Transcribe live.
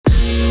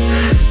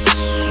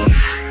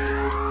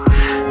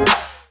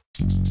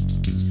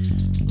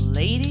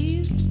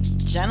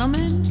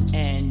gentlemen,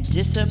 and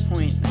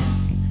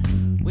disappointments.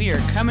 We are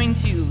coming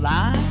to you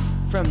live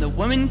from the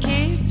Woman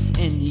Caves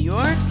in New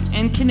York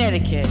and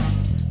Connecticut.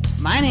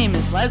 My name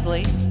is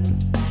Leslie.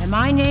 And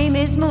my name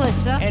is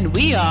Melissa. And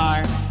we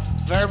are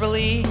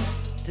Verbally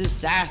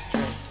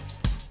Disastrous.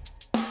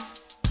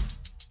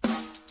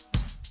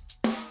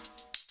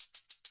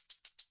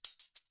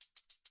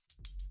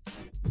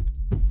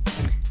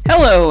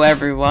 Hello,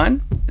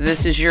 everyone.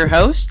 This is your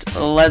host,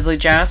 Leslie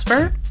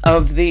Jasper,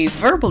 of the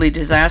Verbally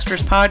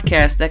Disastrous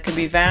podcast that can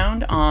be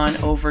found on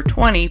over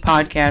 20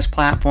 podcast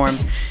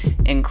platforms,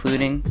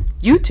 including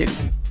YouTube.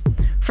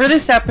 For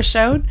this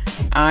episode,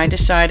 I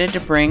decided to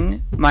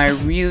bring my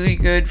really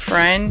good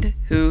friend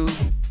who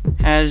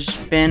has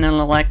been an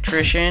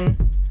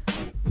electrician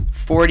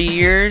 40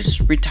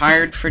 years,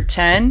 retired for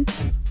 10.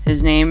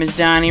 His name is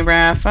Donny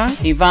Raffa.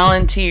 He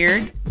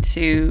volunteered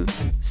to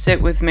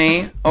sit with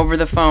me over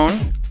the phone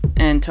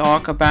and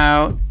talk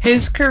about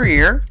his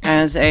career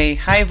as a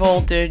high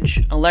voltage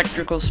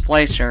electrical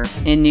splicer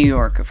in New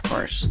York, of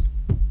course.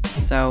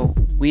 So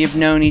we have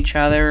known each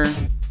other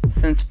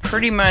since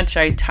pretty much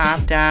I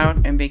topped out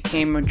and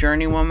became a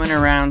journeywoman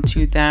around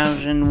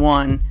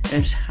 2001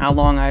 is how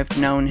long I've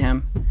known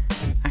him.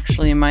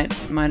 Actually, it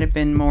might have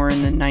been more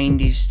in the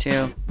 90s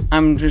too.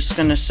 I'm just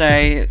gonna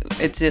say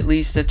it's at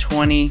least a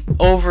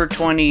over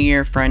 20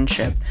 year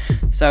friendship.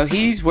 So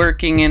he's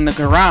working in the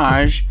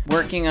garage,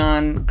 working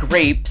on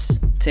grapes,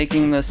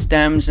 taking the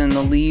stems and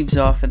the leaves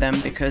off of them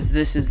because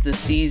this is the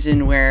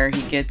season where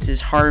he gets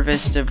his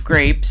harvest of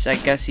grapes. I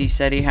guess he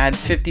said he had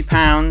 50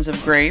 pounds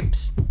of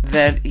grapes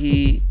that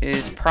he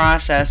is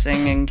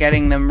processing and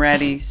getting them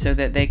ready so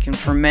that they can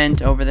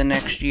ferment over the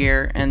next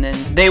year, and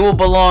then they will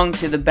belong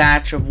to the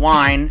batch of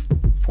wine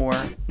for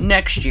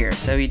next year.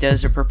 So he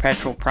does a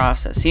perpetual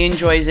process. He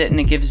enjoys it and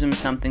it gives him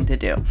something to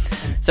do.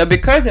 So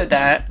because of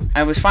that,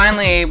 I was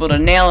finally able to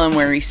nail him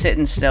where he's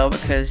sitting still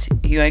because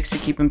he likes to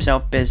keep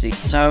himself busy.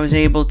 So I was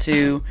able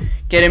to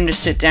get him to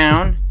sit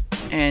down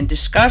and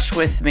discuss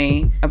with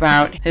me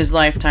about his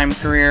lifetime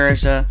career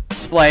as a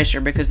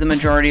splicer, because the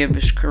majority of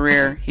his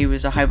career he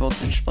was a high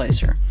voltage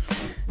splicer.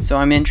 So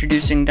I'm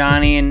introducing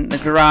Donny in the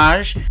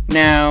garage.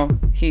 Now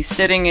he's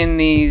sitting in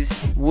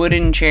these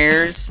wooden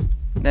chairs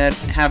that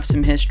have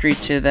some history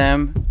to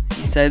them.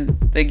 He said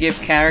they give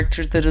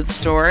character to the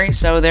story,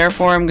 so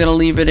therefore I'm going to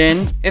leave it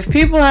in. If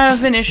people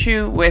have an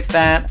issue with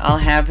that, I'll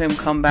have him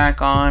come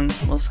back on.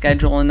 We'll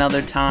schedule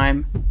another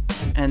time,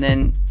 and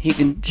then he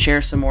can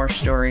share some more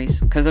stories,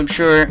 because I'm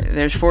sure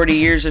there's 40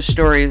 years of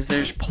stories.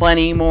 There's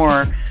plenty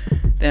more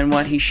than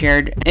what he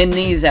shared in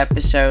these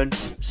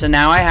episodes. So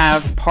now I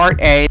have part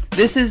A.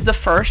 This is the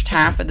first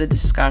half of the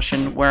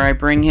discussion where I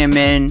bring him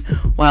in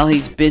while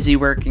he's busy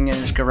working in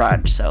his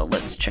garage. So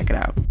let's check it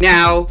out.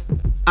 Now,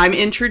 I'm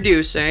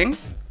introducing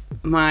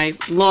my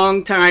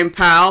longtime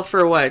pal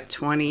for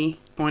 20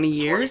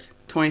 years?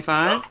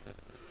 25?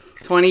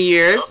 20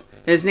 years.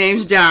 His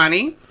name's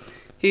Donny.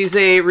 He's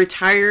a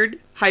retired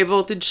high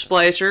voltage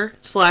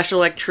splicer /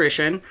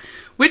 electrician.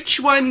 Which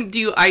one do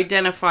you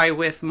identify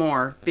with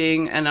more,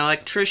 being an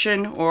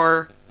electrician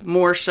or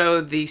more so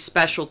the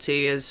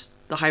specialty is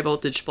the high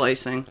voltage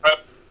splicing?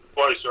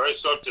 Splicer. I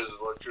sucked as an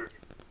electrician.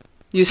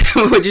 You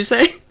said, what'd you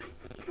say?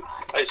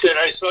 I said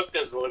I sucked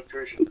as an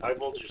electrician. High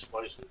voltage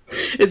splicing.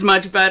 It's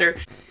much better.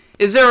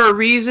 Is there a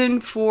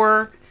reason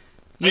for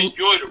I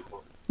enjoyed it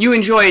more. You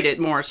enjoyed it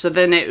more, so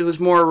then it was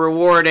more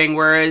rewarding,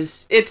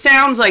 whereas it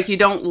sounds like you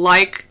don't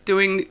like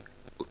doing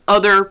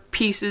other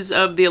pieces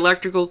of the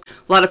electrical.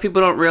 A lot of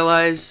people don't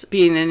realize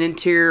being an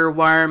interior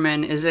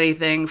wireman is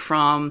anything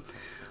from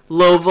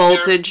low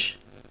voltage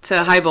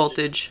to high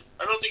voltage.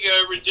 I don't think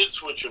I ever did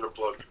switch in a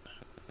plug.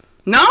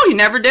 No, you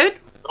never did?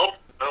 Nope,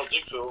 I don't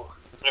think so.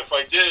 If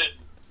I did,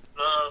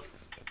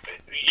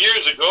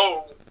 years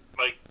ago,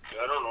 like,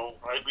 I don't know,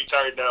 I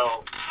retired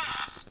now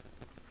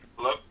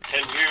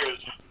 10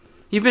 years.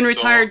 You've been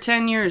retired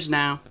 10 years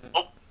now.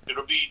 Oh,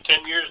 it'll be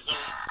 10 years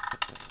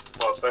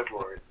in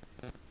February.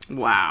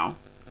 Wow.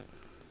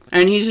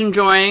 And he's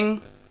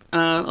enjoying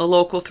a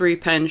local 3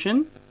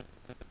 pension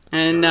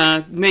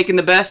and making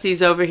the best.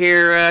 He's over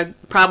here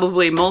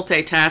probably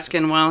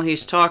multitasking while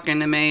he's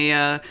talking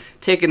and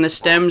taking the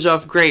stems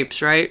off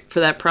grapes, right, for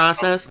that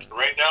process?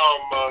 Right now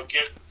I'm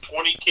getting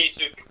 20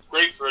 cases of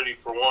grapes ready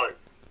for wine.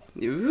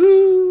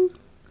 Ooh.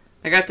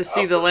 I got to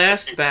see the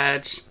last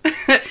batch.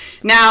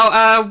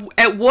 Now,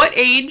 at what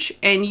age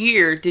and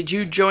year did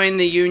you join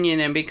the union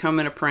and become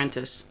an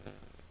apprentice?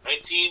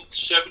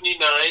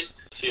 1979,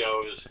 see, I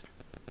was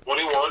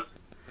 21.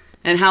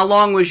 And how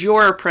long was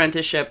your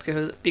apprenticeship?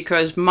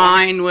 Because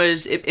mine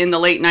was, in the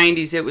late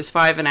 90s, it was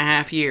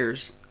 5.5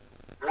 years.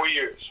 4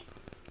 years.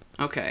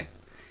 Okay.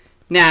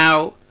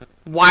 Now,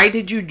 why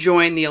did you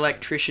join the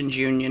electricians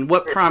union?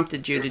 What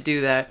prompted you to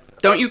do that?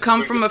 Don't you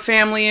come from a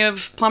family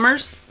of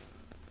plumbers?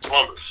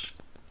 Plumbers.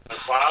 My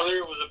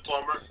father was a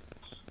plumber.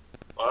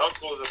 My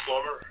uncle was a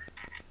plumber.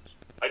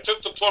 I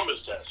took the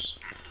plumber's test.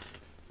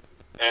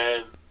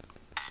 And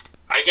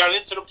I got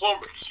into the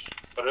plumbers,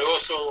 but I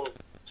also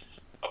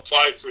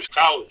applied for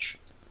college.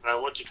 And I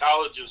went to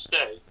college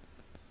instead.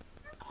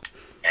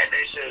 And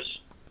they says,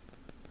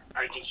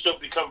 I can still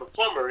become a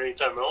plumber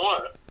anytime I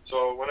want.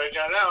 So when I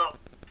got out,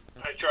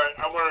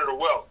 I wanted to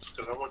weld,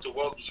 because I went to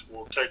welding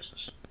school in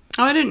Texas.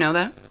 Oh, I didn't know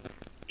that.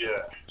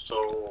 Yeah,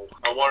 so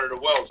I wanted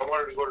to weld. I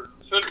wanted to go to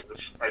the fitter.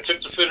 I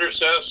took the fitter's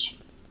test.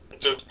 I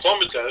took the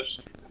plumber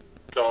test.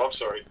 No, I'm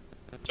sorry.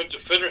 I took the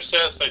fitter's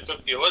test. I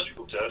took the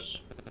electrical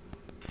test.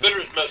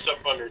 Fitters messed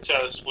up on their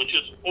test, which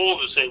is all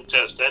the same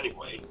test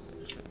anyway.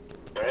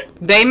 Okay?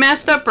 They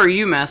messed up or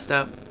you messed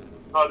up?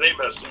 Oh, they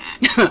messed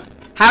up.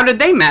 How did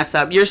they mess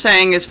up? You're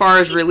saying as far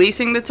as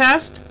releasing the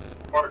test?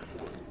 Part.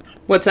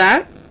 What's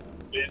that?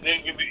 They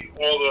didn't give me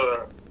all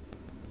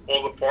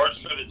the parts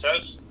for the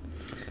test.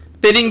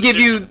 They didn't give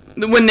you,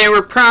 when they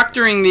were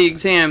proctoring the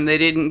exam, they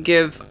didn't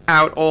give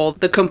out all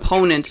the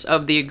components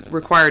of the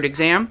required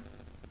exam?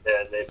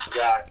 And they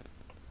forgot.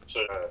 So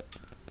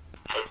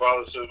my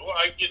father said, well,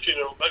 I can get you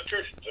an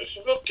electrician. I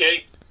said,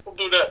 okay, we'll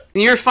do that.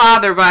 Your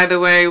father, by the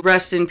way,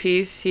 rest in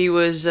peace. He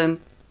was an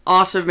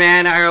awesome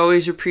man. I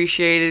always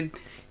appreciated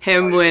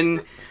him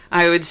when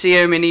I would see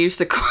him, and he used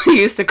to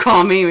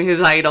call me his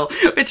idol,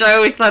 which I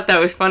always thought that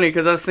was funny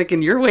because I was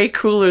thinking, you're way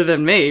cooler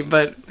than me,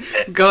 but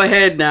go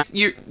ahead now.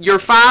 Your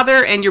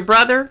father and your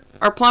brother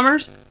are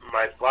plumbers?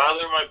 My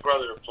father and my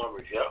brother are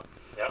plumbers, yeah.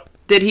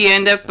 Did he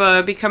end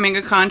up becoming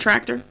a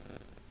contractor?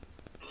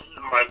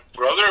 My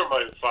brother or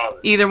my father?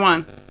 Either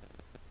one.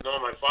 No,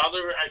 my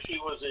father actually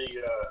was a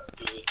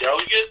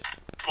delegate.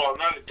 Well,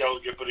 not a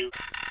delegate, but he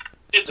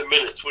did the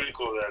minutes. What do you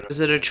call that? Is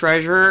it a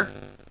treasurer?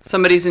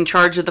 Somebody's in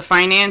charge of the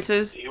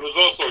finances? He was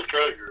also a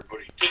treasurer, but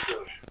he did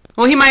the...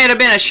 Well, he might have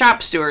been a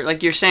shop steward,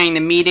 like you're saying, the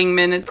meeting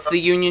minutes, the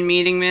union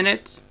meeting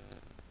minutes?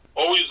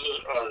 Always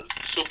a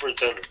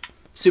superintendent.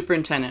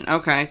 Superintendent,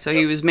 okay, so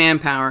he was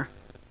manpower.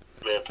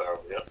 Manpower,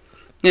 yeah.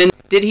 And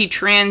did he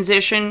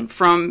transition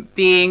from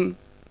being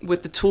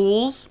with the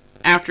tools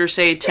after,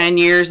 say, 10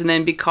 years and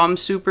then become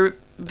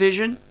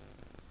supervision?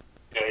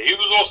 Yeah, he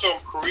was also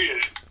in Korea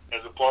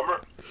as a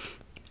plumber.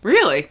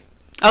 Really?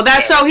 Oh,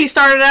 that's how he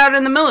started out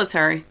in the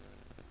military?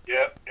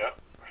 Yeah.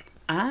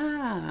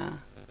 Ah.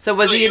 So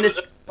was he in the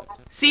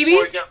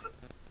Seabees?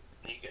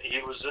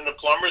 He was in the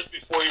plumbers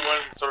before he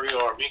went into the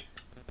Army.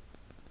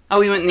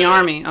 Oh, he went in the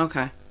Army,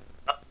 okay.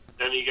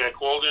 Then he got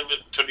called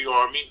into the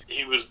Army.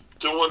 He was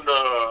doing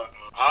the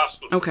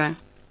hospital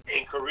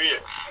in Korea.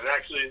 And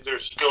actually, they're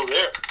still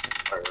there.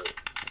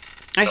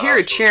 I hear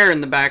a chair in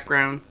the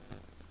background.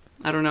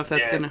 I don't know if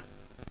that's gonna...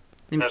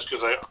 That's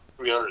because I'm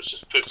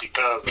 350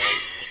 pounds.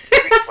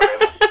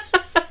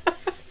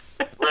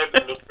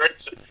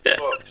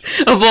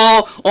 Of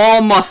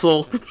all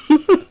muscle.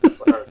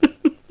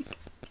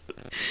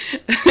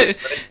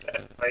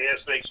 My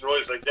ass makes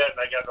noise like that, and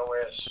I got no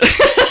ass.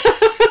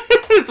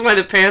 That's why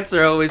the pants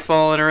are always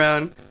falling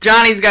around.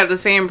 Johnny's got the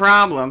same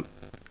problem.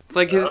 It's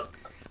like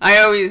I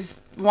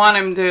always want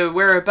him to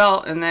wear a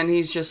belt, and then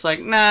he's just like,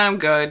 nah, I'm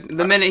good.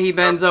 The minute he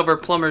bends over,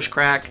 plumber's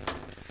crack.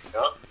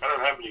 Yeah, I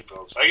don't have any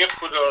belts. I get to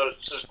put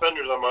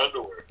suspenders on my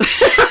underwear.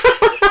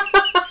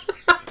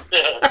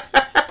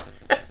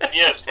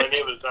 Yes, my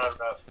name is not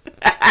enough.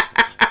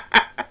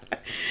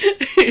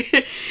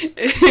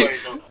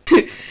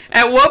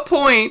 At what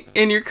point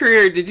in your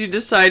career did you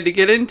decide to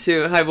get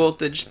into high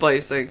voltage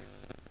splicing?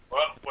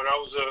 Well, when I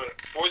was a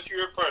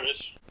fourth-year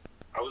apprentice,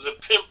 I was a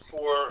pimp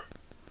for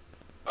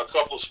a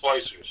couple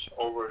splicers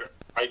over at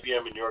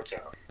IBM in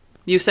Yorktown.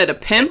 You said a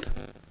pimp?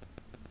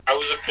 I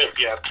was a pimp,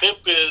 yeah. Pimp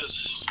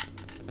is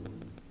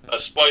a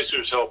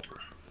splicer's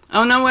helper.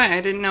 Oh, no way. I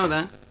didn't know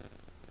that.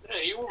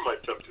 Yeah, you were my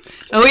pimp.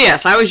 Oh,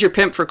 yes. I was your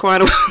pimp for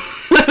quite a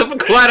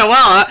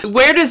while.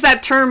 Where does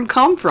that term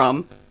come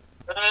from?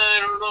 I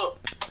don't know.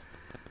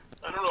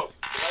 Did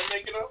I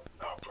make it up?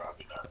 No,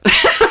 probably not.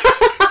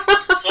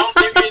 No,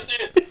 maybe I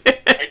did.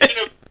 I did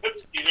have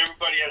pimps.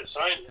 Everybody had to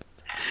sign it.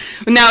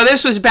 Now,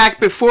 this was back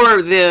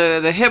before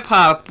the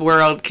hip-hop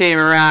world came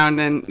around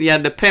and you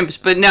had the pimps.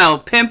 But no,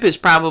 pimp is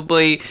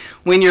probably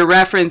when you're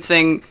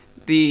referencing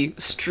the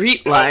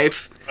street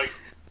life. Like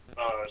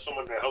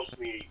someone that helps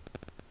me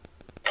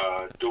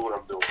do what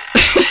I'm doing.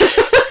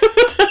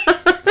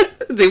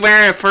 Is he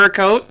wearing a fur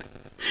coat?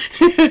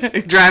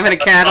 Driving a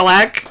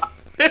Cadillac?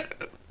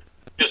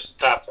 Just a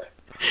top hat.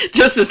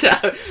 Just a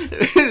top.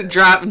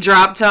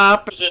 drop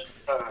top? It was in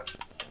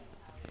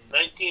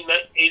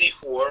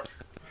 1984.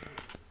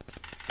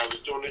 I was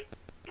doing it.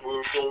 We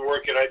were doing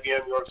work at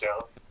IBM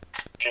Yorktown,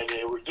 and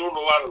they were doing a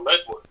lot of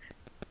lead work.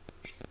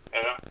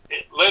 And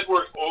lead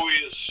work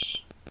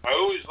I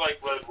always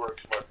liked lead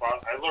work. My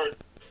father, I learned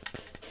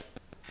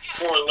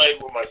pouring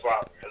lead with my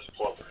father as a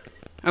plumber.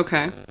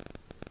 Okay.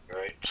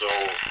 Right, so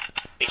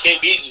it came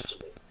easy to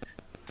me.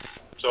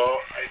 So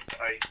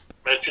I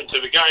mentioned to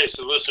the guy, I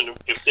said, listen,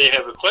 if they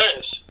have a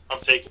class,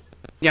 I'm taking it.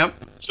 Yep.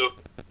 So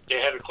they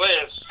had a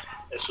class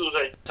as soon as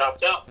I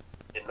topped out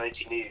in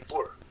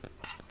 1984.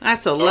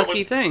 That's a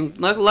lucky thing.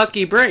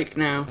 Lucky break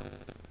now.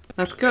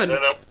 That's good.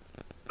 And then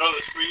another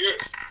 3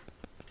 years.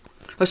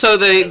 So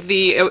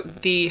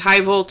the high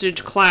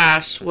voltage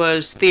class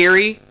was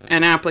theory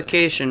and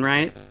application,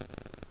 right?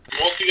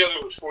 Altogether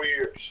it was 4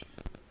 years.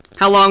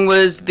 How long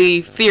was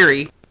the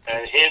theory?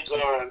 And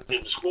hands-on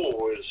in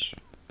school is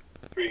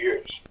 3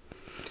 years.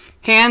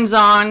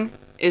 Hands-on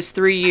is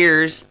 3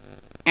 years,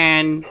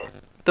 and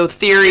the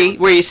theory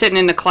where you're sitting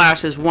in the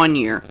class is 1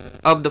 year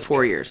of the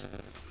 4 years.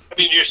 I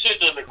mean, you're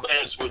sitting in the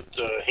class with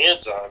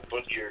hands-on,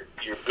 but you're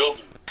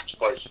building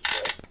splices,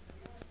 right?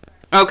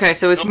 Okay,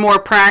 so it's more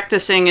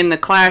practicing in the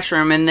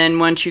classroom, and then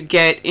once you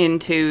get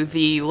into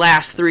the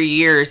last 3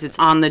 years, it's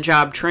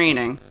on-the-job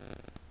training.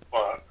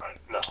 Well,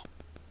 no.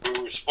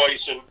 We were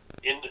splicing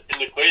in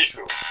the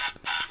classroom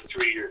for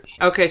 3 years.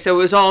 Okay, so it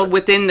was all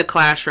within the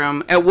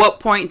classroom. At what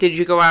point did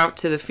you go out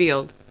to the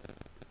field?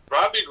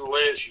 Probably the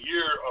last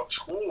year of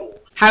school.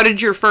 How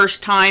did your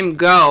first time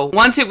go?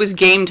 Once it was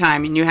game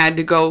time and you had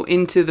to go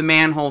into the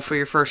manhole for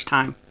your first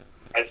time.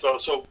 I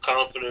felt so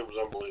confident, it was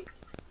unbelievable.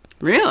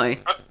 Really?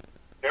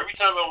 Every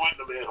time I went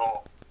in the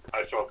manhole,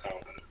 I felt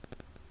confident.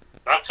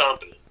 Not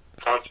competent,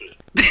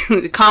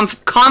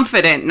 confident.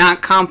 Confident,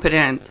 not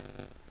competent.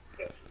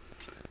 Yeah.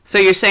 So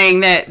you're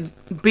saying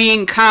that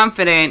being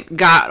confident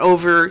got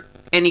over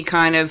any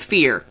kind of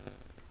fear?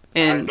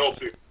 And no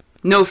fear.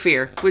 No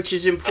fear, which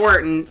is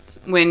important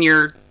when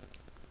you're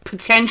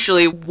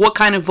potentially, what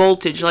kind of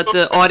voltage, let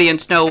the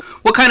audience know,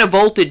 what kind of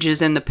voltage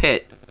is in the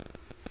pit?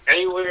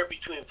 Anywhere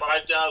between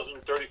 5,000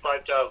 and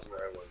 35,000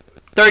 I went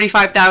with.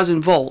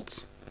 35,000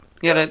 volts.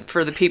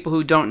 For the people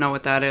who don't know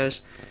what that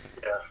is.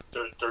 Yeah,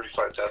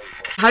 35,000 volts.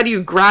 How do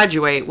you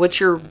graduate?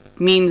 What's your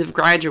means of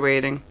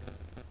graduating?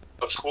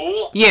 Of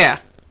school? Yeah.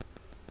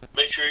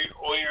 Make sure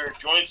all your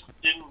joints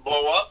didn't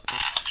blow up.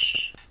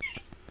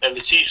 And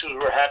the teachers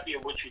were happy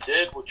with what you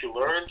did, what you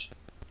learned.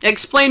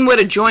 Explain what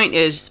a joint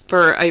is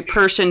for a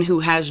person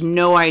who has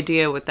no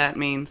idea what that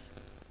means.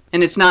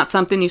 And it's not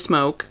something you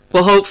smoke.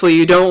 Well, hopefully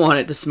you don't want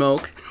it to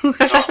smoke. No,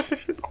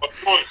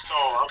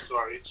 I'm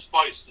sorry. It's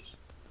splices.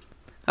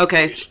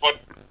 Okay. Splice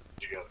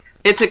together.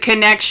 It's a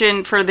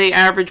connection for the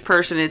average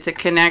person. It's a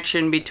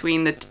connection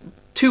between the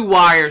two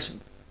wires,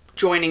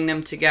 joining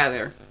them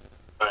together.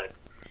 Right.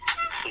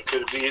 It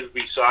could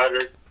be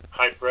soldered,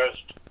 high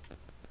pressed.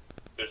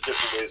 There's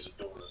different ways of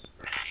doing it.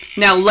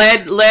 Now,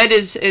 lead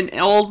is an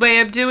old way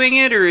of doing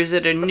it, or is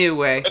it a new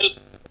way? The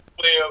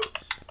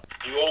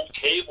old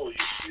cable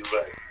used to be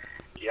lead.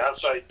 The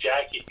outside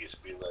jacket used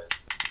to be lead.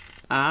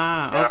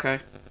 Ah, okay.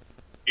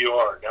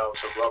 Now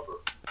it's a rubber.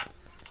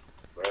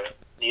 Right?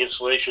 The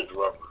insulation's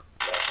rubber.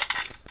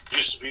 It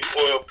used to be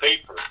oil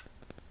paper.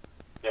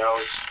 Now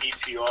it's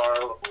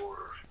EPR or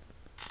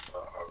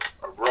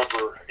a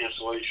rubber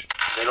insulation.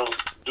 They don't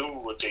do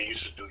what they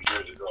used to do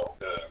years ago.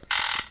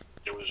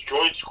 There was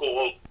joints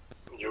called,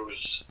 there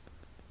was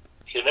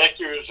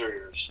connectors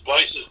or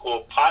splices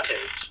called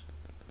potheads,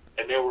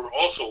 and they were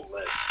also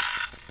lead,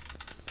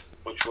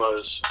 which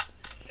was,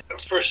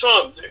 for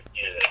some,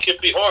 it could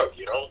be hard,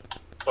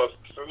 but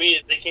for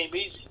me, they came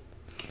easy.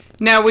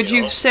 Now, would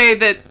you say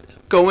that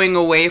going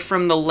away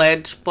from the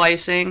lead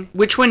splicing,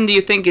 which one do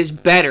you think is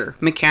better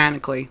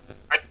mechanically?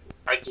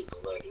 I think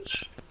the lead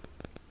is.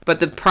 But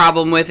the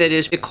problem with it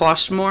is it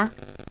costs more?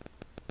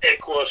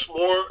 It costs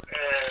more,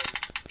 and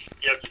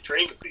you have to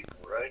train the people,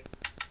 right?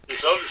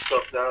 There's other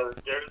stuff now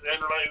that they're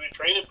not even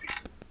training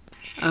people.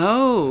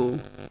 Oh.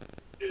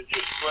 It's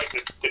just like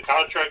the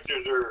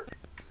contractors are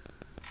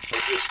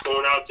just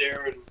going out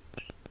there and,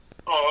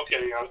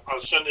 okay,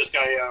 I'll send this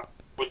guy out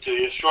with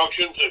the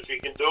instructions. If he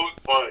can do it,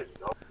 fine.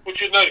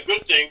 Which is not a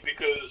good thing,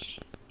 because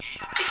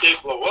if they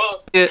blow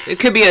up... It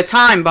could be a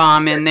time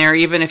bomb in there,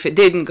 even if it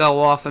didn't go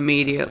off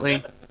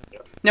immediately. Yeah.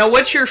 Now,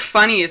 what's your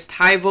funniest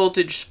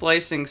high-voltage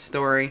splicing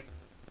story?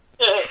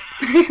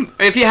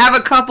 If you have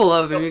a couple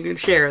of them, you can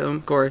share them,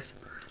 of course.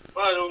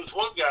 Well, there was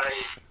one guy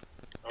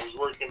I was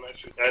working with,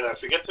 and I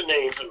forget the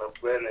names, and I'm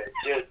glad I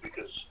did,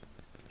 because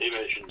maybe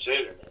I shouldn't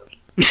say their names.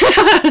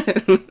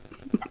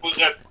 I was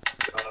at,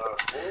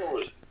 where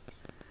was it?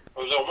 I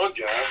was on one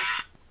job,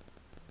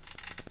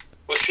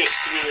 Westchester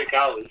Community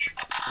College,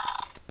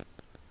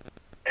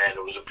 and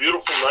it was a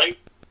beautiful night,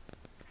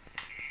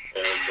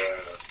 and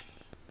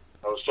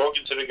I was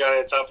talking to the guy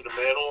on top of the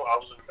manhole. I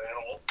was in the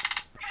manhole,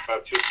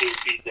 about 15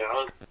 feet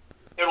down,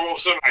 and all of a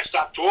sudden I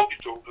stopped talking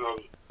to him because I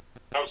was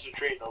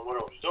concentrating on what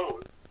I was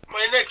doing.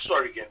 My neck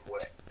started getting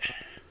wet.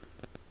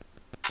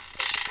 I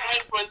said, why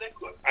did my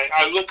neck look?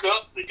 I look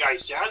up, the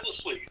guy's sound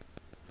asleep,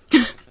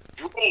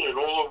 drooling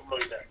all over my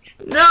neck.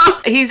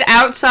 No! He's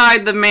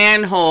outside the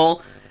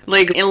manhole,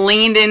 like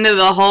leaned into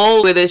the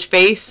hole with his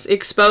face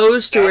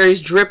exposed to where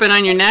he's dripping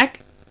on your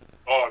neck?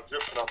 Oh,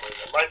 dripping on my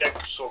neck. My neck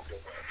was soaking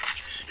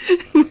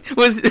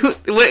wet.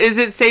 Is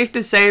it safe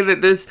to say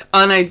that this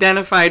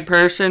unidentified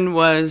person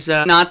was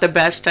not the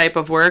best type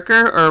of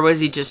worker, or was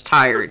he just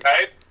tired?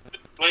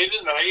 Late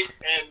at night,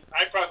 and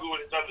I probably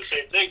would have done the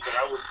same thing, but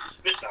I would have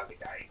spit on the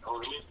guy, you know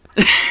what I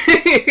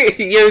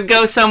mean? You would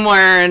go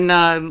somewhere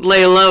and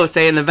lay low,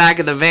 say in the back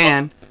of the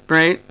van,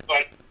 right?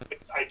 But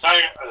I tie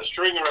a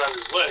string around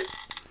his leg,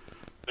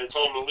 and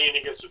told him to lean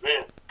against the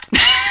van.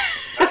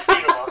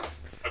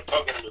 I'm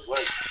tugging on his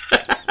leg.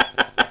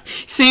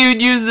 So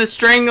you'd use the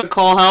string to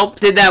call help.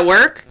 Did that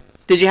work?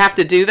 Did you have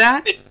to do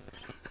that?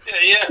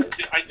 Yeah,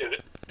 I did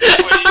it.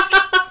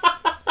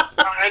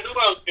 I knew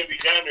I was going to be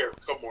down there a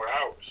couple more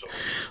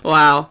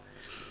Wow.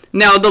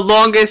 Now, the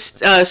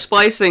longest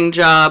splicing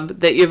job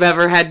that you've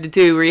ever had to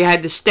do, where you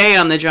had to stay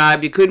on the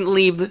job, you couldn't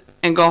leave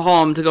and go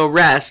home to go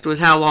rest, was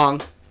how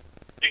long?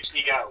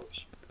 60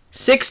 hours.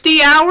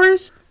 60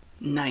 hours?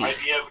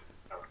 Nice.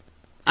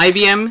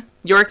 IBM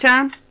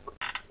Yorktown?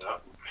 No.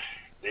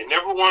 They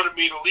never wanted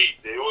me to leave.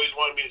 They always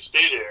wanted me to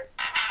stay there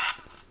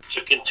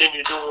to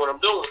continue doing what I'm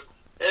doing.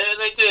 And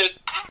I did.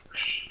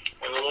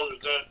 And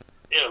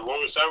the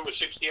longest time was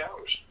 60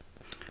 hours.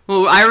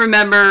 Well, I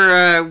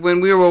remember when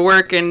we were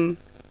working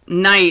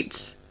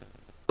nights,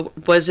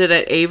 was it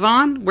at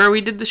Avon where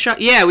we did the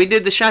shut? Yeah, we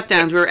did the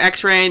shutdowns. We were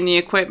x-raying the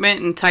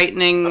equipment and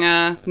tightening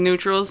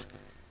neutrals.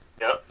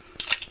 Yep.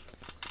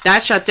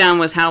 That shutdown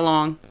was how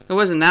long? It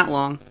wasn't that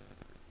long.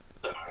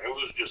 No, it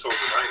was just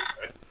overnight,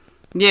 right?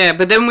 Yeah,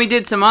 but then we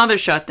did some other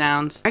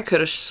shutdowns. I could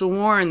have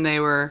sworn they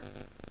were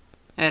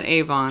at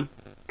Avon.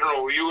 I don't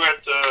know, were you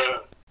at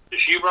the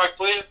sheetrock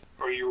plant,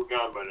 or you were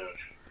gone by then?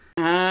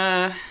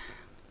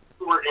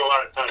 You were working a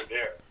lot of time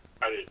there.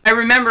 I didn't. I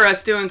remember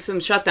us doing some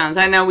shutdowns.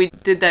 I know we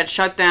did that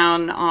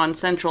shutdown on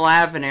Central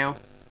Avenue,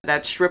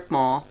 that strip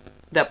mall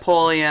that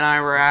Paulie and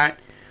I were at,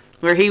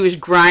 where he was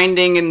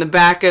grinding in the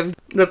back of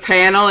the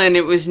panel and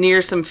it was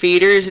near some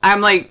feeders. I'm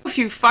like, if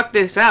you fuck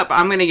this up,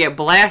 I'm going to get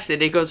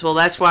blasted. He goes, well,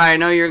 that's why I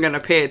know you're going to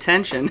pay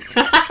attention. Is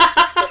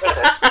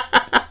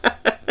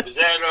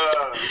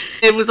that,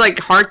 It was like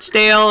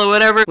Hartsdale or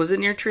whatever. Was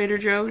it near Trader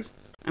Joe's?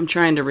 I'm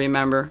trying to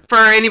remember. For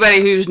anybody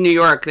who's New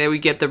York, they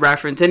would get the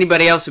reference.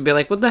 Anybody else would be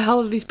like, what the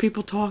hell are these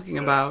people talking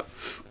about?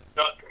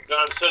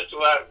 on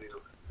Central Avenue?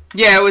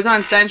 Yeah, it was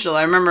on Central.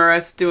 I remember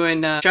us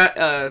doing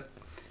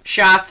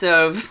shots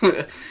of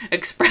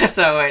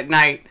espresso at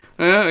night.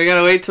 We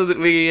gotta wait till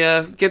we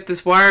get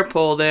this wire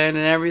pulled in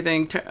and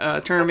everything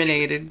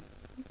terminated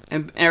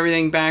and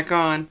everything back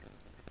on.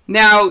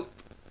 Now,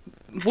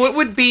 what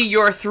would be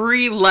your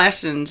 3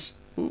 lessons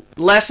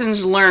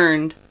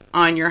learned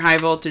on your high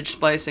voltage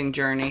splicing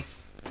journey?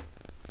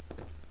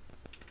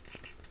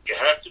 You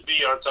have to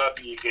be on top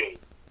of your game,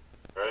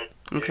 right?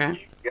 Okay. You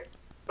get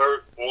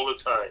hurt all the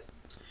time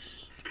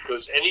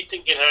because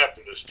anything can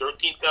happen. There's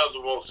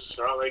 13,000 volts. It's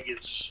not like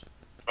it's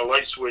a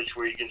light switch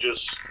where you can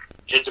just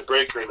hit the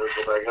breaker and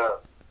it'll go back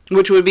on.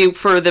 Which would be,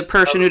 for the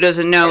person who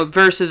doesn't know,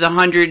 versus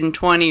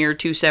 120 or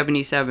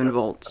 277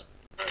 volts.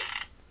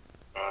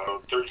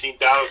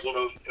 13,000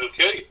 will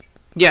kill you.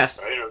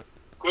 Yes. Right?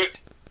 Quick.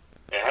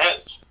 It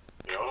has.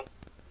 You know.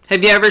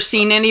 Have you ever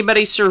seen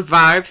anybody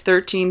survive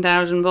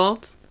 13,000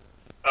 volts?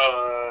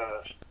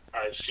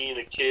 I've seen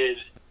a kid.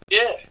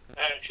 Yeah,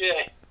 actually,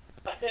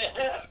 I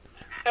have.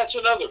 That's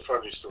another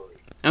funny story.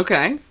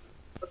 Okay.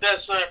 But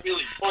that's not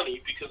really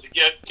funny because the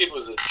kid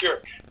was a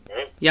jerk,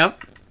 right?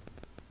 Yep.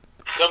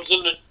 Comes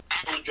in the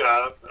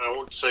job, and I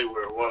won't say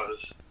where it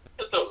was.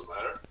 It doesn't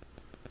matter.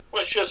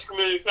 Westchester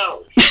Community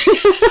College.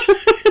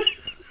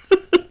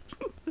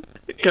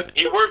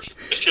 He works at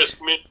Westchester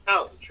Community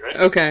College, right?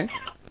 Okay.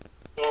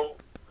 So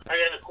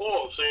I got a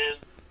call saying,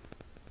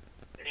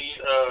 hey,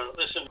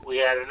 listen, we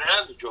had an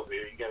outage over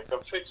here. You got to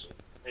come fix it.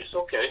 And it's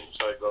okay.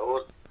 So I go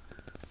and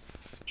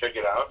check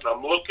it out. And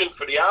I'm looking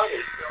for the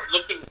outage. I'm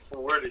looking for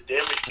where the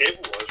damaged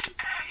cable was.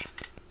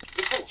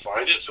 We couldn't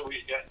find it, so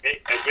we got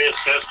advanced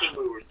testing.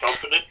 We were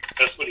thumping it.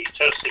 That's when he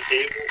tests the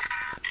cable,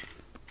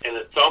 and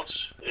it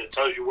thumps, and it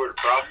tells you where the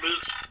problem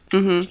is.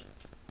 Mm-hmm.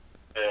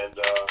 And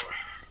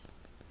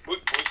we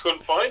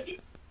couldn't find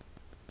it.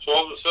 So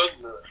all of a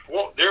sudden,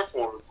 their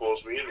foreman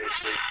calls me, and they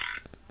say,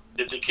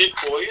 did the kid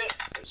call you?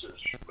 I says,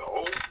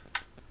 no.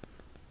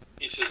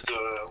 He says,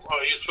 well,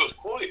 he's supposed to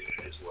call you.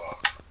 I said, well,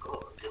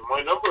 give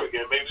my number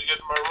again. Maybe you get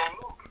my wrong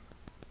number.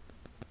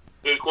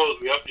 He calls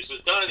me up. He says,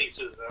 Donny, he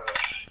says,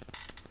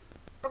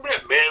 remember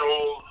that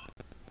manhole?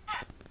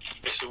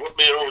 I said, what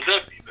manhole would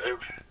that be, babe?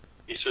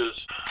 He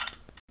says,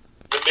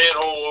 the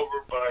manhole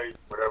over by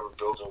whatever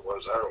building it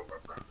was. I don't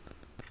remember.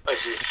 I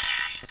said,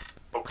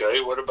 okay,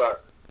 what about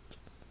it?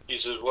 He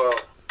says, well,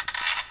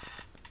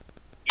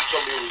 you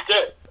told me he was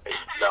dead. I said,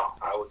 no,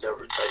 I would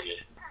never tell you.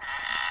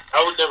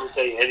 I would never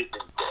tell you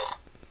anything dead,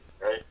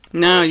 right?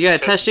 No, you gotta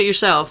test it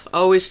yourself.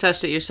 Always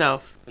test it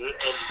yourself. And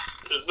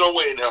there's no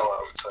way in hell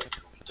I would tell you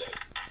he was dead.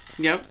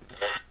 Yep.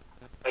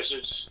 I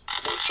said,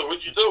 so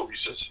what'd you do? He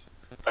says,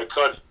 I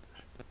cut it.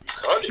 You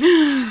cut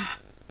it?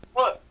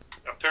 What?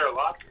 A pair of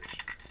lockers.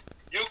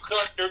 You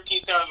cut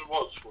 13,000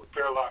 volts for a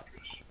pair of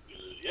lockers. He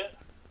says, yeah.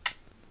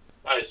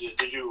 I said,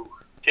 did you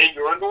change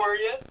your underwear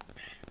yet?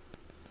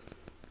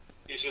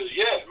 He says,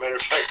 yeah. Matter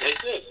of fact, I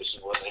did. I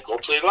said, well, then go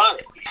play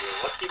lotto because you're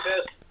a lucky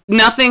bastard.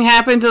 Nothing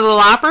happened to the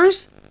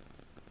loppers?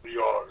 The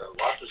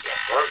lockers got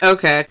burnt.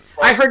 Okay.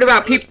 I heard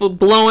about people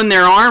blowing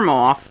their arm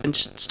off and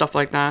stuff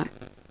like that.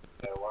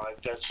 Yeah, well,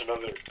 that's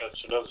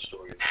another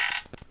story.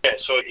 Yeah,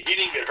 so he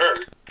didn't get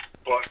hurt,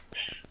 but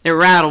It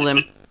rattled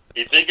him.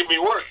 he did give me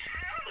work.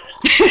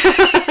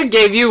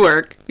 Gave you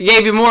work.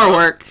 Gave you more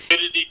work.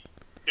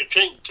 It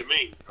changed to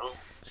me, you know?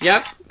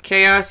 Yep.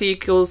 Chaos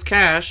equals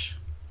cash.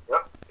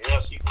 Yep.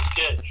 Yes, equals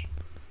cash.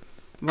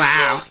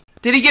 Wow.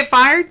 Did he get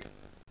fired?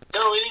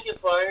 No, he didn't get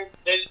fired.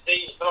 They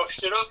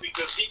hushed it up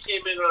because he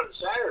came in on a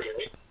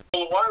Saturday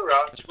pull the wire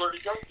out to go to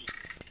the junkie.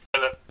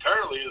 And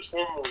apparently his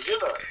foreman was in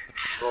on it.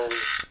 So.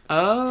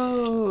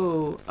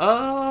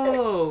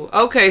 Oh.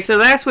 Okay, so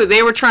that's what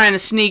they were trying to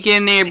sneak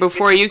in there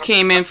before you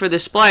came in for the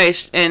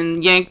splice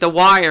and yank the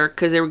wire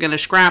because they were going to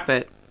scrap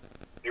it.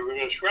 They were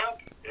going to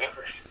scrap it, yeah.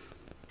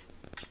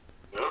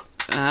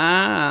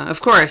 Ah,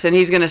 of course. And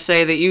he's going to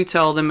say that you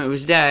told him it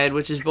was dead,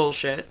 which is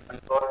bullshit.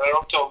 Well, I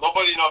don't tell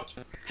nobody not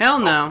to. Hell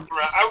no.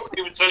 I wouldn't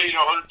even tell you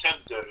 110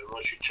 dead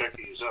unless you check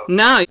it yourself.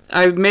 No,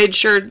 I made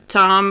sure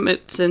Tom,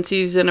 since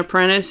he's an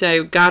apprentice,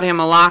 I got him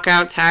a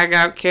lockout,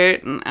 tag-out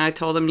kit, and I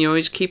told him you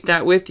always keep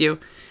that with you.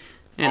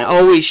 And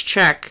always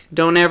check.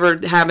 Don't ever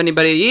have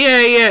anybody,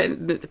 yeah,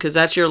 because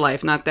that's your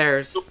life, not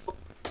theirs.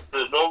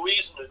 There's no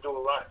reason to do a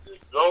lot. There's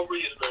no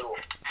reason at all.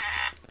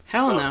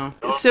 Hell no.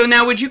 So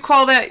now, would you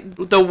call that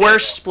the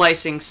worst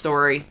splicing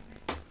story?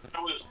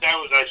 That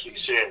was actually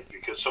sad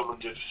because someone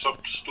did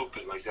something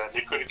stupid like that and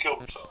they could have killed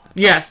themselves.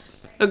 Yes.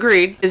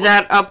 Agreed. Is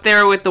that up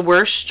there with the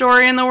worst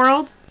story in the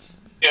world?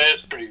 Yeah,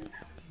 it's pretty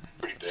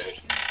bad.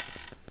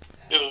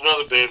 There was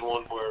another bad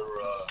one where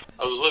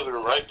I was living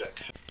in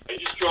Ryback. I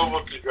just drove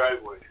up the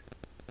driveway.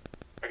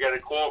 I got a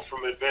call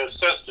from Advanced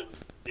Testing.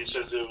 He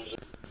said there was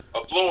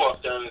a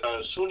blow-up down at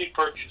SUNY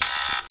Purchase.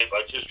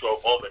 I just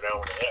drove home an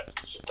hour and a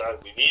half. He said, "Don,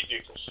 we need you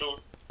because soon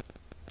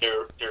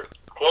they're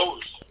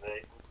closed. And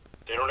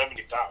they don't have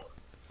any power."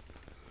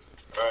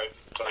 All right,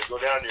 so I go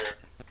down there,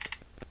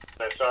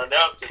 and I found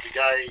out that the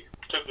guy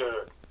took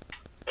a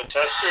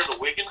tester, the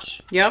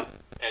Wiggins. Yep.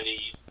 And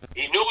he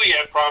knew he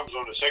had problems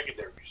on the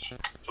secondaries,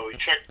 so he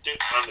checked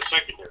it on the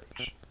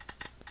secondaries.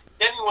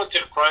 Then he went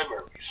to the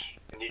primaries,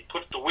 and he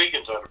put the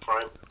Wiggins on the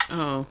primary.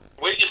 Oh.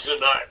 Wiggins are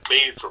not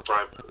made for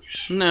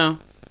primaries. No.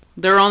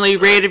 They're only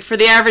rated, for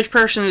the average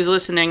person who's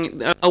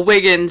listening, a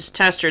Wiggins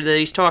tester that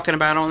he's talking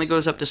about only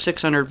goes up to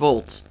 600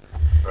 volts.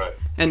 Right.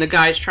 And the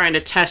guy's trying to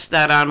test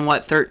that on,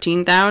 what,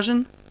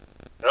 13,000?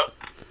 Yep.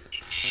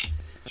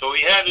 So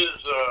he had his,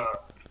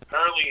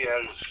 apparently he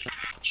had his,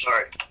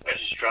 sorry, I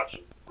just dropped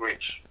some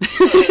grapes.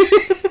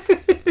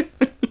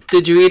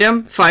 Did you eat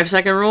them?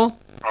 5-second rule?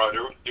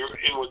 They're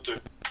in with the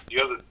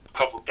other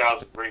couple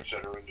thousand grapes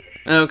that are in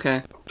there. Okay.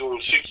 I'm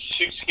doing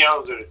six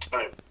gallons at a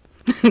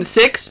time.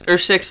 6 or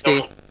 60?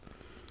 No,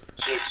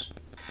 6.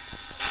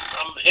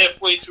 I'm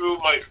halfway through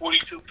my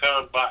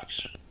 42-pound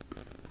box.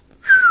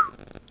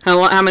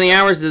 How many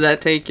hours did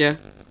that take you?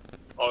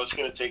 Oh, it's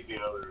going to take me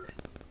another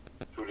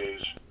 2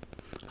 days.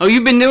 Oh,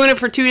 you've been doing it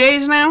for 2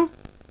 days now?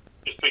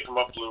 Just picked them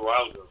up a little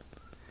while ago.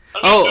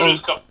 I'm going to do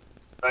this couple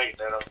night,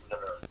 then I'm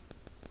going to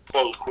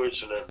close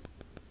quits and then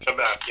come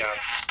back out,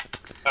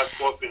 have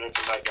coffee, and then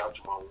come back out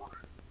tomorrow morning.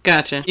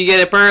 Gotcha. You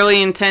get up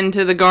early and tend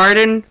to the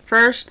garden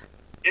first?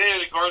 Yeah,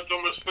 the garden's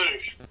almost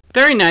finished.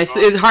 Very nice.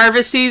 Is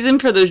harvest season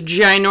for those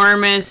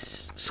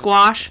ginormous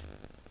squash?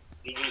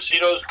 Did you see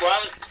those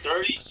squash?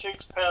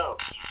 36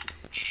 pounds.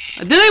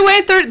 Do they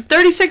weigh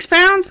 36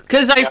 pounds?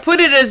 Because I put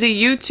it as a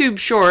YouTube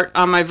short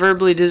on my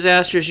Verbally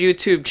Disastrous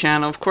YouTube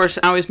channel. Of course,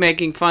 I was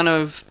making fun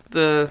of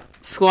the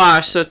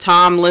squash, so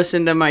Tom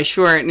listened to my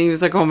short, and he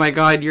was like, "Oh my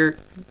God, you're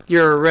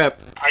a rip."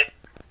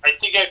 I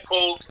think I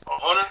pulled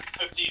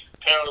 150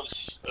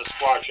 pounds of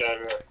squash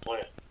out of that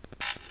plant.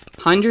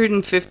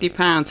 150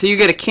 pounds. So you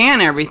get a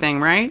can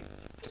everything, right?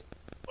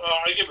 Well,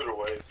 I give it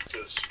away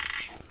because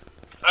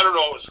I don't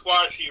know, with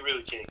squash you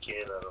really can't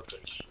can. I don't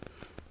think.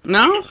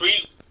 No. You can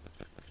freeze.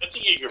 I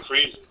think you can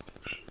freeze it.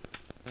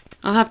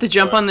 I'll have to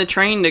jump on the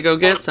train to go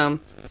get some.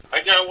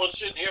 I got one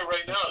sitting here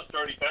right now. It's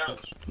 30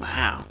 pounds.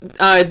 Wow.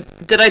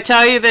 Did I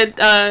tell you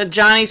that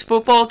Johnny's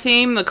football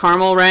team, the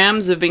Carmel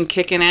Rams, have been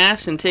kicking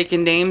ass and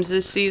taking names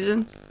this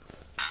season?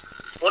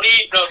 28-0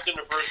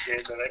 the first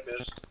game that I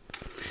missed.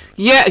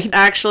 Yeah,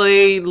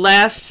 actually,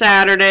 last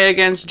Saturday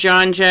against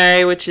John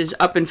Jay, which is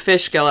up in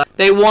Fishkill,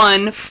 they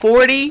won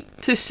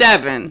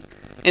 40-7.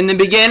 In the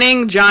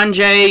beginning, John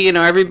Jay,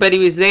 everybody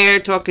was there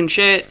talking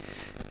shit.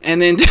 And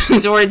then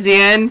towards the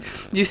end,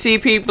 you see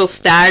people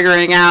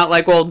staggering out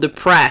like all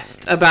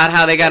depressed about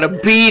how they got a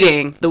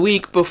beating. The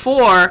week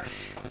before,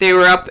 they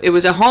were up. It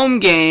was a home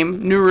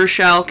game. New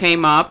Rochelle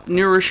came up.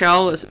 New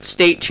Rochelle was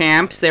state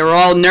champs. They were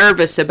all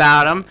nervous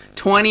about them.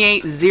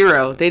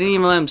 28-0. They didn't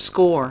even let him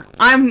score.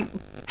 I'm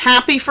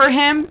happy for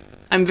him.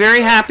 I'm very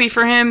happy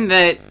for him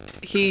that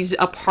he's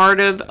a part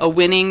of a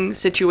winning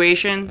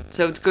situation.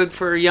 So it's good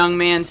for a young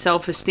man's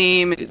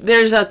self-esteem.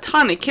 There's a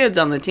ton of kids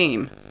on the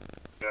team.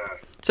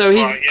 So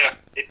he's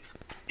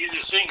he's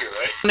a senior,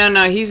 right?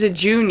 No, he's a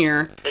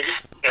junior. They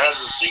have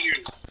the seniors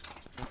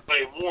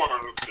play more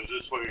because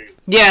this way.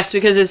 Yes,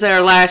 because it's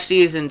their last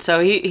season, so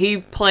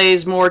he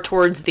plays more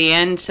towards the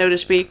end, so to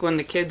speak, when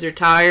the kids are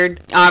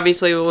tired.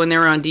 Obviously, when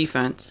they're on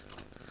defense.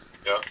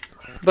 Yeah.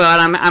 But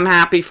I'm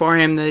happy for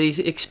him that he's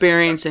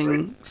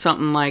experiencing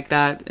something like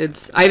that.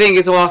 I think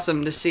it's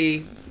awesome to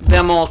see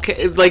them all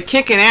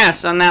kicking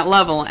ass on that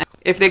level.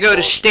 If they go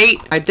to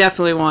state, I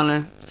definitely want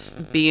to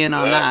be in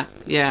on that.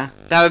 Yeah,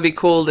 that would be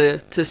cool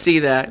to see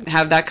that.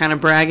 Have that kind of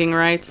bragging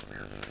rights.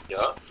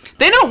 Yeah.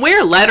 They don't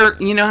wear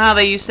you know how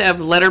they used to have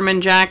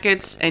Letterman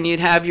jackets and you'd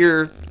have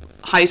your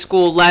high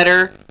school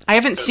letter? I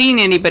haven't seen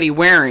anybody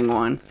wearing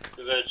one.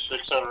 That's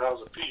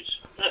 $600 a piece.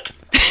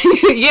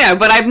 Yeah,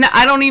 but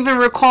I don't even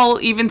recall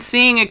even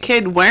seeing a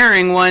kid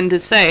wearing one to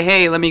say,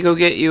 hey, let me go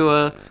get you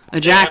a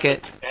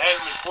jacket. I had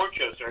them in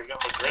Portchester. I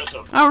got my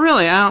grandson. Oh,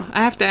 really? I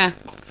have to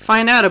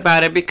find out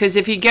about it, because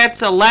if he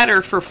gets a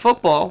letter for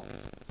football,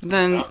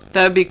 then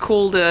that'd be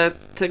cool to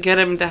get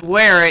him to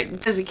wear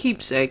it as a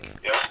keepsake.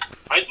 Yeah.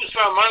 I just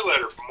found my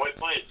letter from White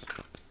Plains.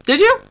 Did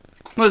you?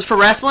 Was it for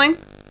wrestling?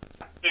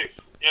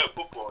 Yeah,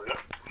 football, yeah.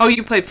 Oh,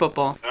 you played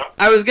football. Yeah.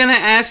 I was going to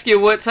ask you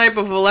what type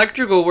of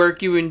electrical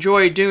work you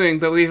enjoy doing,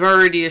 but we've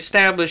already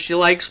established you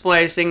like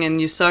splicing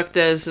and you sucked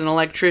as an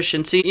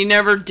electrician. So you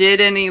never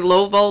did any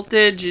low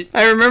voltage?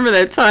 I remember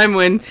that time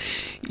when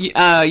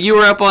you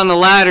were up on the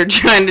ladder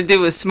trying to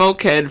do a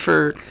smoke head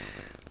for,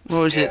 what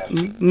was it,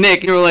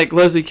 Nick. You were like,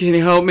 Leslie, can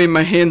you help me?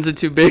 My hands are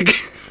too big.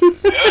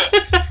 Yeah.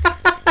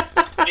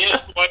 He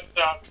had spliced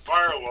out the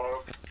fire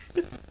alarm,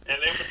 and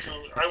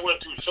I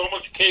went through so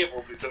much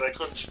cable because I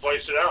couldn't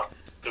splice it out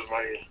because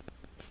my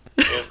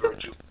hands were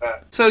too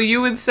fat. So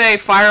you would say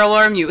fire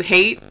alarm you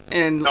hate?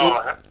 And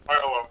No, fire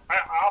alarm.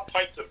 I'll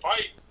pipe the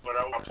pipe, but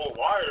I'll pull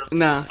wire.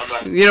 No, I'm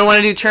not, you don't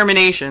want to do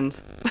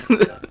terminations.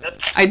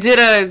 I did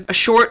a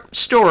short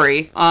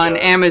story on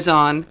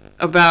Amazon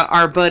about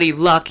our buddy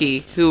Lucky,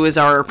 who was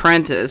our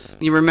apprentice.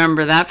 You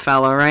remember that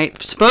fellow,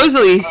 right?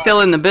 Supposedly he's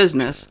still in the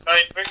business. 9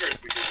 fingers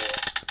because of that.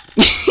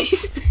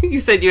 You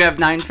said you have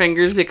 9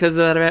 fingers because of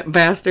that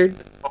bastard?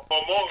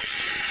 Almost.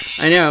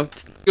 I know.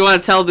 You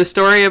want to tell the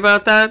story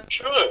about that?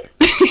 Sure.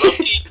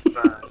 Lucky,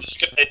 this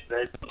guy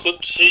that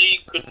couldn't see,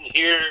 couldn't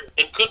hear,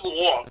 and couldn't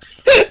walk.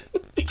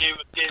 He gave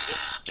him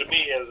to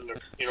me as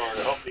to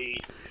help me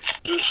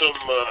do some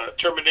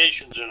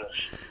terminations in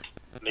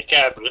the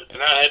cabinet.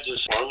 And I had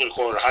this, I'm going to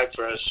call it a high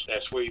press.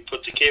 That's where you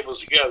put the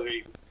cables together.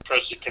 You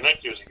press the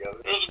connectors together.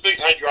 It was a big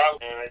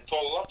hydraulic, and I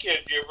told Lucky,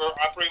 "Did you ever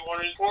operate one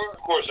of these before?" Of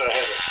course, I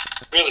had to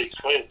really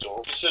explain it to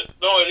him. He said,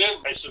 "No, I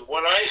didn't." I said,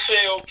 "When I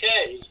say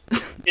okay,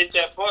 hit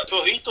that button."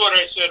 So he thought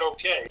I said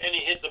okay, and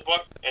he hit the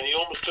button, and he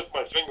almost took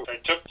my finger. I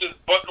took the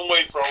button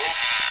away from him,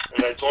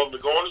 and I told him to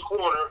go in the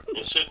corner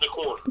and sit in the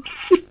corner.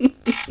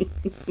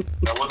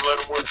 I wouldn't let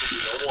him work with me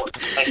no more.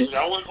 I said,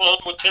 I went home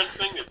with 10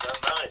 fingers, not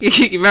 9.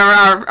 You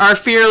remember our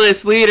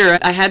fearless leader?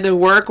 I had to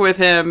work with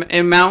him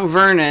in Mount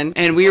Vernon,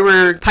 and we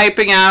were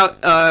piping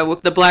out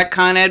with the black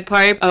Con Ed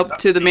pipe up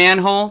to the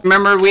manhole.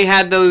 Remember, we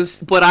had those,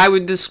 what I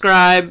would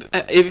describe,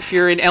 if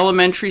you're in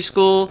elementary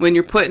school, when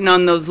you're putting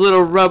on those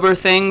little rubber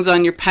things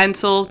on your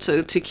pencil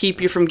to keep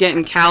you from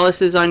getting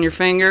calluses on your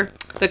finger.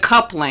 The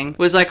coupling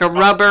was like a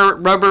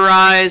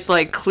rubberized,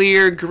 like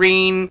clear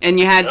green, and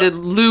you had to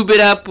lube it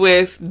up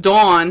with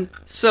Dawn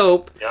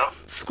soap. Yeah.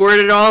 Squirt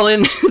it all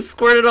in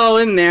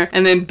there,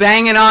 and then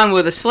bang it on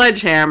with a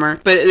sledgehammer.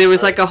 But there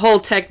was like a whole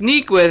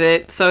technique with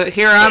it. So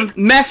here I'm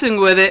messing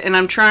with it, and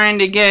I'm trying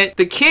to get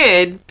the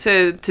kid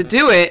to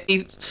do it.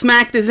 He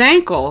smacked his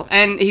ankle,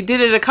 and he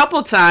did it a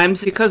couple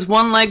times because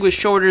one leg was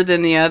shorter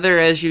than the other,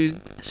 as you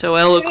so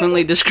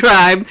eloquently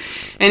described,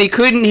 and he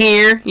couldn't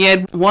hear. He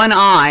had one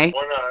eye.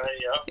 One eye,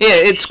 yeah. Yeah,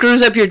 it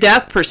screws up your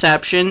depth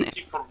perception.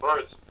 From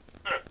birth.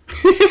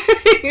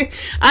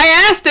 I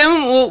asked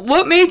him, well,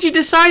 what made you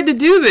decide to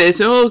do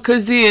this? Oh,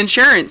 because the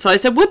insurance. So I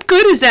said, what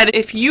good is that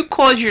if you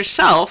cause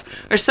yourself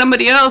or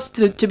somebody else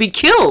to be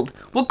killed?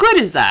 What good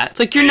is that? It's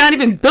like you're not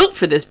even built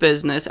for this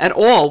business at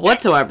all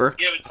whatsoever.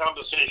 You have a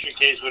compensation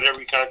case with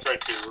every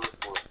contractor you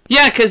work for.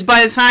 Yeah, because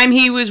by the time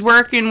he was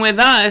working with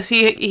us,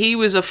 he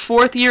was a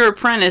 4th-year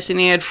apprentice, and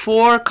he had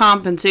 4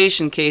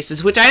 compensation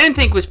cases, which I didn't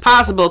think was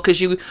possible because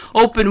you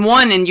open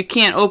one and you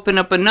can't open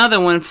up another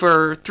one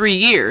for 3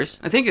 years.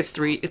 I think it's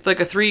 3. It's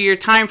like a 3-year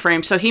time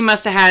frame. So he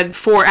must have had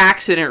 4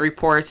 accident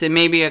reports and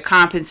maybe a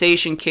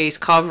compensation case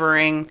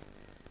covering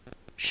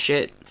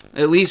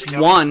at least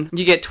one.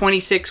 You get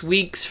 26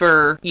 weeks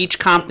for each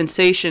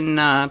compensation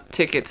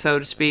ticket, so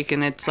to speak,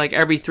 and it's like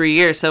every 3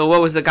 years. So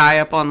what was the guy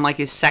up on like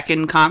his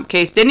 2nd comp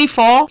case? Didn't he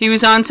fall? He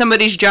was on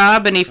somebody's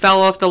job and he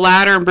fell off the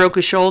ladder and broke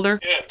his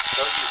shoulder? Yeah,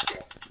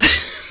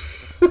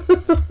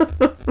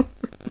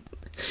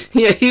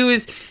 Yeah, he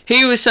was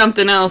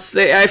something else.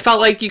 I felt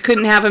like you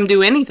couldn't have him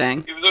do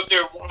anything. he was up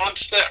there 1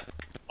 step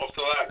off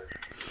the ladder.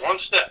 1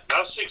 step,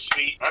 not 6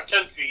 feet, not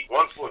 10 feet,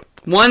 1 foot.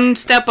 1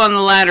 step on the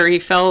ladder, he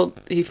fell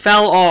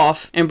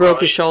off and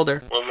broke his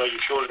shoulder. One leg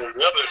is shorter than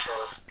the other, so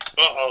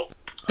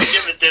I'm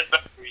getting a dead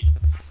battery.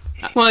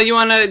 Well, you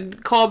want to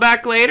call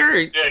back later?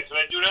 Yeah, can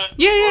I do that?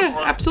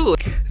 Yeah,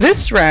 absolutely.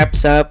 This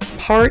wraps up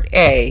Part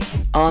A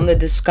on the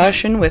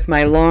discussion with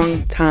my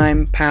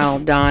longtime pal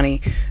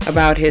Donny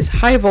about his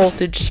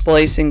high-voltage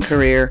splicing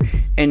career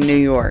in New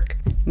York.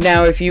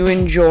 Now, if you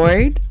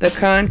enjoyed the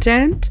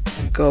content,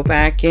 go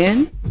back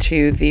in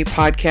to the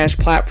podcast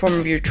platform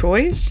of your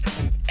choice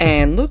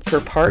and look for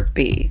Part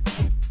B.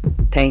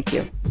 Thank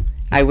you.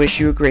 I wish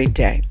you a great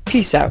day.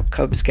 Peace out,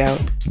 Cub Scout.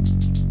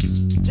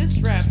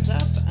 This wraps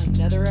up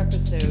another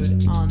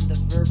episode on the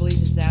Verbally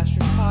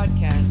Disastrous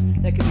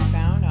podcast that can be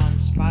found on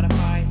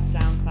Spotify,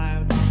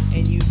 SoundCloud,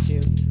 and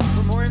YouTube.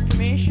 For more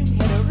information,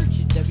 head over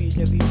to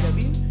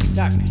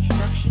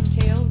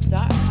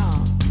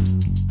www.constructiontales.com.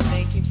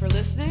 Thank you for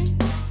listening,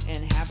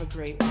 and have a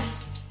great one.